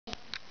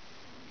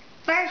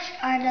First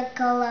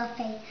article of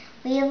faith.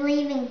 We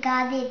believe in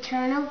God the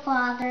eternal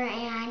Father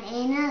and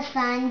in His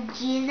Son,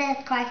 Jesus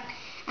Christ,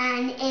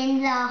 and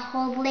in the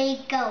Holy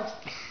Ghost.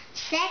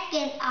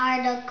 Second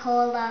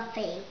article of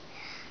faith.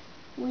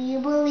 We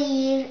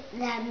believe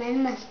that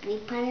men must be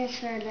punished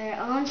for their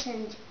own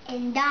sins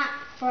and not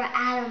for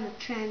Adam's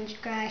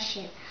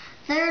transgression.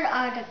 Third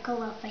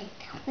article of faith.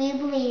 We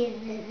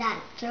believe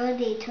that through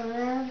the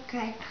eternal of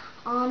Christ,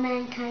 all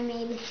mankind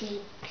may be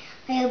saved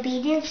by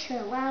obedience to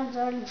the laws,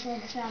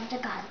 ordinances of the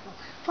gospel.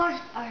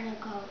 Fourth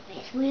article of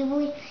faith. We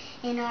believe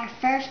in our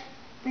first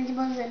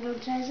principles and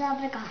ordinances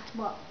of the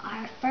gospel.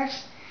 Our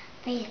first,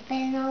 faith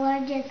in the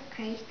Lord Jesus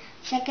Christ.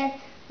 Second,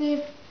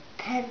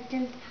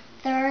 repentance.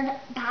 Third,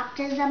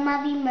 baptism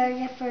of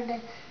immersion for the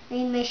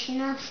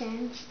remission of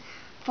sins.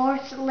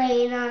 Fourth,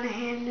 laying on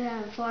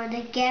hands for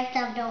the gift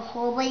of the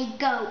Holy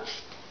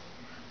Ghost.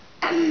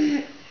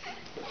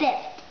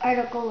 Fifth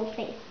article of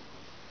faith.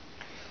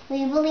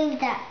 We believe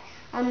that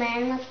a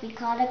man must be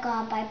called a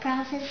God by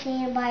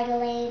prophecy and by the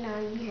laying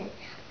on of hands,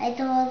 by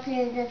the Holy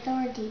Spirit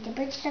authority to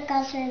preach the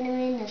gospel and to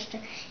minister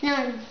in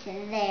ordinance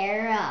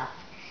thereof.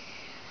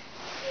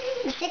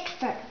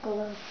 Sixth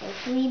article of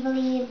faith. We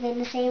believe in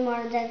the same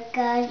order that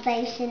God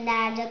placed in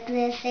that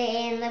existed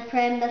in the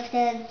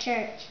primitive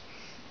church,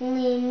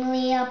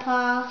 namely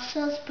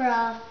apostles,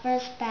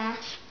 prophets,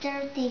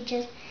 pastors,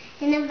 teachers,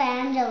 and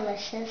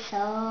evangelists, and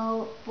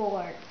so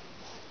forth.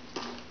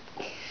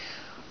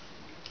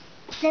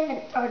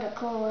 Seventh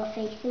article of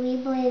faith. We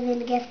believe in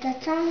the gift of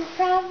tongues,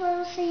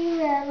 prophecy,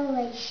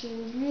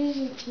 revelations,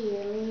 vision,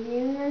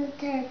 healing, and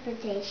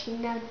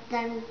interpretation of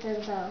tongues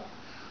and so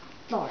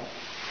forth.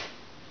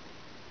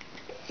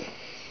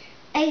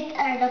 Eighth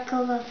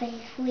article of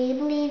faith. We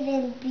believe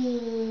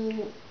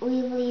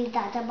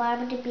that the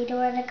Bible to be the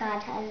Word of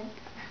God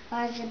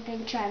has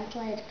been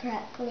translated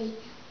correctly.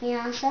 We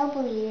also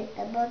believe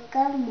the Book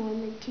of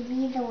Mormon to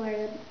be the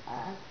Word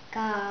of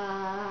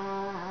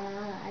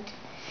God.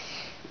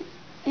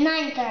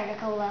 Ninth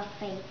article of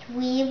faith.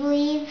 We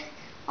believe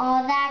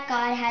all that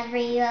God has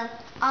revealed,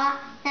 all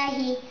that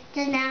He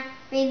does not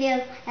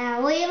reveal,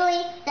 and we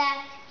believe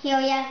that He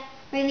will yet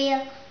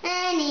reveal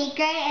many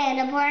great and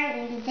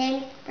important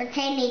things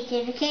pertaining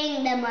to the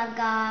kingdom of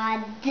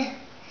God.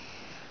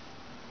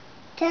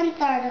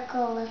 10th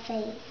article of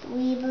faith.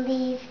 We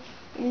believe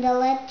in the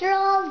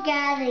literal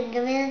gathering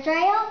of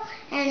Israel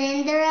and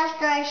in the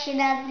restoration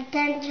of the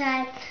 10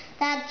 tribes,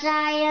 that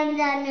Zion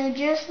and New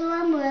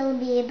Jerusalem will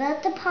be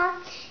built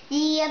upon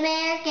the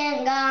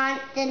American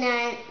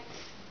continent,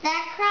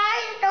 that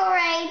Christ will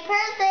reign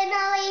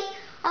personally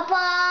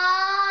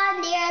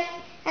upon the earth,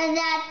 and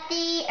that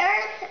the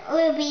earth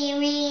will be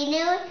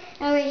renewed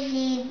and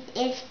receive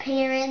its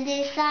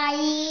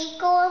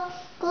paradisiacal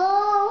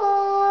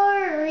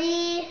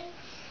glory.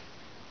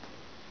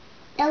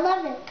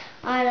 11th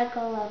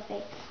article of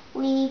faith.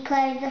 We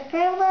claim the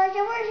privilege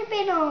of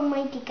worshiping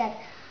Almighty God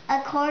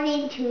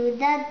according to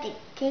the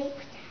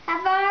dictates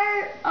of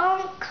our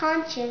own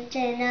conscience,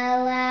 and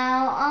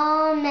allow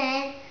all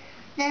men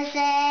the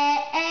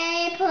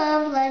same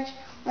privilege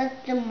with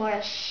the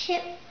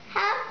worship,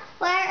 how,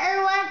 where,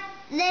 or what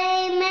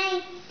they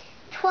may.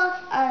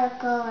 12th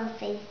article of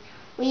faith.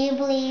 We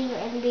believe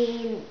in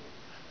being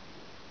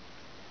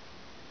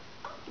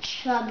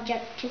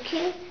subject to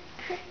king,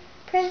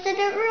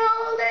 president,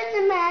 rulers,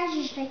 and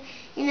magistrates,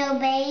 in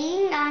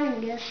obeying God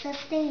and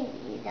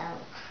sustaining them.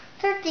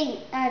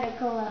 13th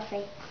article of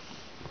faith.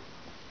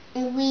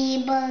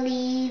 We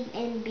believe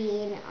in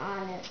being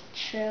honest,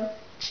 true,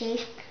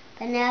 chaste,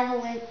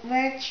 benevolent,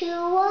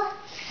 virtuous,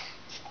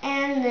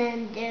 and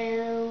then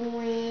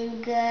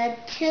doing good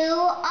to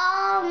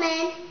all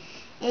men.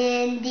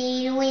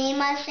 Indeed, we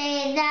must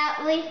say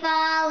that we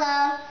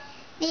follow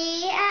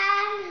the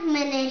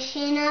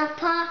admonition of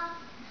Paul.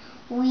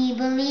 We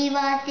believe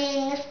all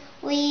things,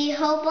 we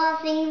hope all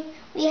things,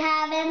 we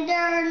have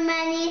endured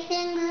many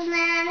things,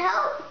 and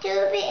hope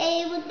to be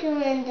able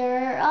to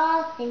endure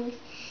all things.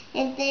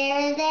 If there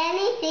is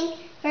anything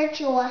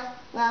virtuous,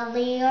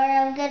 lovely,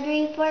 or of good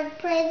report,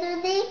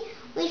 praiseworthy,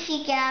 we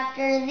seek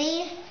after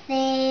these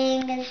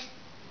things.